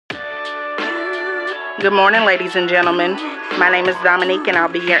Good morning, ladies and gentlemen. My name is Dominique, and I'll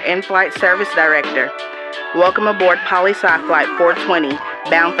be your in-flight service director. Welcome aboard by-Staxx Flight 420,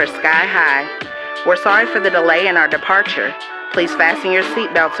 bound for Sky High. We're sorry for the delay in our departure. Please fasten your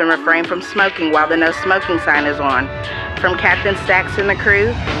seatbelts and refrain from smoking while the no smoking sign is on. From Captain Staxx and the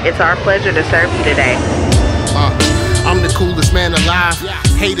crew, it's our pleasure to serve you today. I'm the coolest man alive.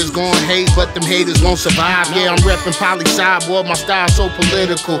 Haters gon' hate, but them haters won't survive. Yeah, I'm reppin' by-Staxx, boy, my style so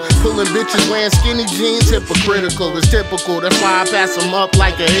political. Pulling bitches wearing skinny jeans, hypocritical. It's typical, that's why I pass them up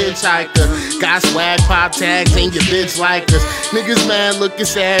like a hitchhiker. Got swag, pop tags, and your bitch like us. Niggas mad, looking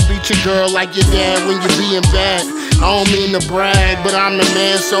sad, beat your girl like your dad when you're being bad. I don't mean to brag, but I'm the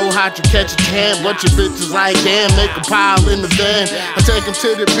man so hot you catch a tan. But your bitches like, damn, make a pile in the van. I take them to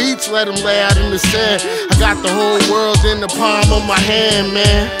the beach, let them lay out in the sand. I got the whole world in the palm of my hand,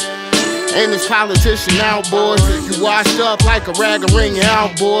 man. Ain't this politician out, boy. You washed up like a rag and wring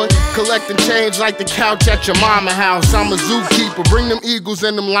out, boy. Collecting change like the couch at your mama house. I'm a zookeeper, bring them eagles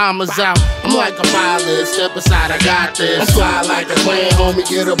and them llamas out. I'm like a pilot, step aside, I got this. I'm fly like a plane, homie,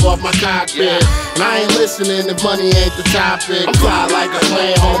 get up off my cockpit. And I ain't listening if money ain't the topic. I'm fly like a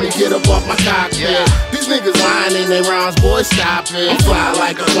plane, homie, get up off my cockpit. These niggas lying in their rounds, boy, stop it. I'm fly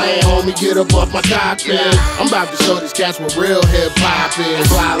like a plane, homie, get up off my cockpit. I'm about to show these cats what real hip-hop is.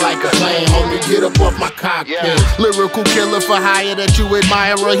 Fly like a plane, homie, get up off my cockpit. Lyrical killer for hire that you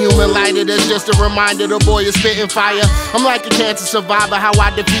admire. A human lighter that's just a reminder the boy is spitting fire. I'm like a cancer survivor, how I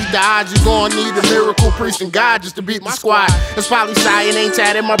defeat the odds. You gon' need a miracle priest and God just to beat my squad. It's by-Staxx, it ain't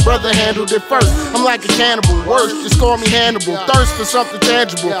tatted, my brother handled it first. I'm like a cannibal, worse, just call me Hannibal. Thirst for something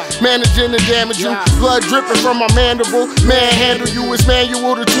tangible, managing to damage you. Blood dripping from my mandible, manhandle you. It's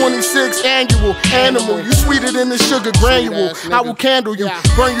manual to 26 annual animal. You sweeter than the sugar granule. I will candle you,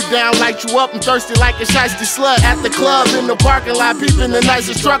 burn you down, light you up. I'm thirsty like a shiesty slut at the club, in the parking lot, peeping the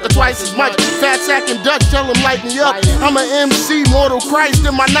nicest truck or twice as much. Fat sack and Dutch, tell them light me up. I'm an MC, mortal Christ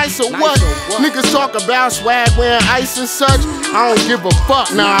in my nice or what? Niggas talk about swag, wearing ice and such. I don't give a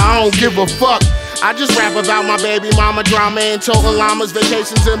fuck, nah, I don't give a fuck. I just rap about my baby mama, drama and toting llamas,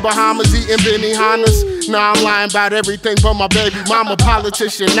 vacations in Bahamas, eating Benihanas. Nah, I'm lying about everything but my baby mama.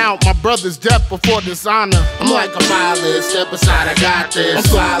 Politician out, my brother's death before dishonor. I'm like a pilot, step aside, I got this. I'm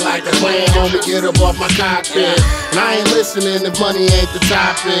fly like a plane, homie, get up off my cockpit. And I ain't listening if money ain't the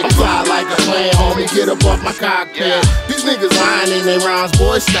topic. I'm fly like a plane, homie, get up off my cockpit. These niggas lying in their rounds,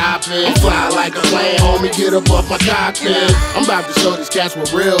 boy, stop it. I'm fly like a plane, homie, get up off my cockpit. I'm about to show these cats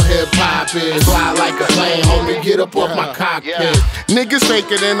what real hip-hop is. Fly like a plane, homie, get up off my cockpit. Niggas fake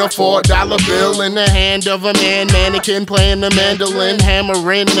it in a $4 bill in the hand of a mannequin playing the mandolin,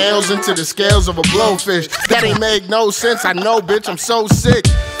 hammering nails into the scales of a blowfish. That ain't make no sense, I know, bitch, I'm so sick.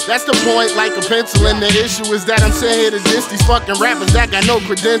 That's the point, like a pencil, and the issue is that I'm sitting here to diss these fucking rappers that got no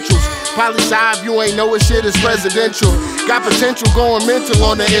credentials. by-Staxx, you ain't know what shit is presidential. Got potential going mental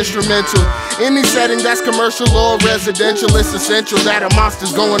on the instrumental. Any setting that's commercial or residential, it's essential that a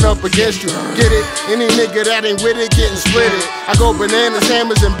monster's going up against you. Get it? Any nigga that ain't with it, getting split it. I go bananas,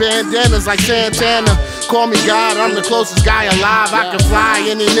 hammers, and bandanas like Santana. Call me God, I'm the closest guy alive. I can fly,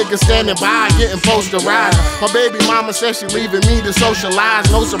 any nigga standing by, getting posterized. My baby mama said she leaving me to socialize.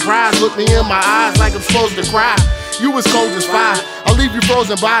 No surprise, look me in my eyes like I'm supposed to cry. You was cold as fire, I'll leave you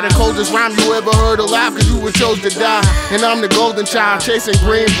frozen by the coldest rhyme you ever heard alive, cause you were chose to die. And I'm the golden child, chasing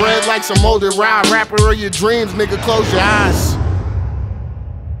green bread like some molded rye. Rapper of your dreams, nigga, close your eyes.